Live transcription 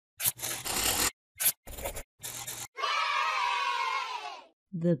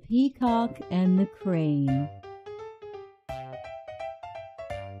The Peacock and the Crane.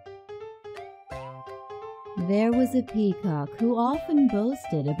 There was a peacock who often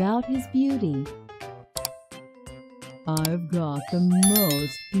boasted about his beauty. "I've got the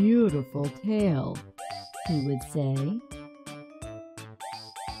most beautiful tail," he would say.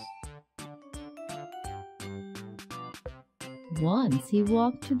 Once he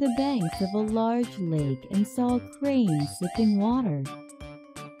walked to the banks of a large lake and saw a crane sipping water.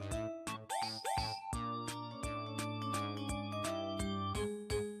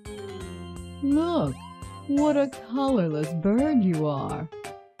 "Look, what a colorless bird you are,"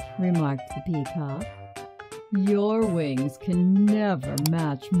 remarked the peacock. "Your wings can never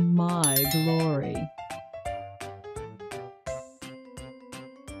match my glory."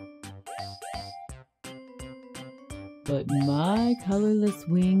 "But my colorless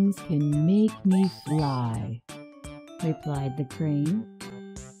wings can make me fly," replied the crane.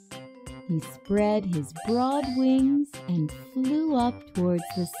 He spread his broad wings and flew up towards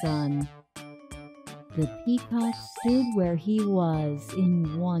the sun. The peacock stood where he was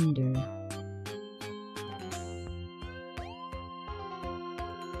in wonder.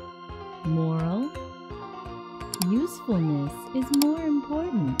 Moral: usefulness is more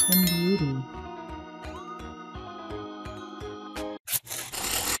important than beauty.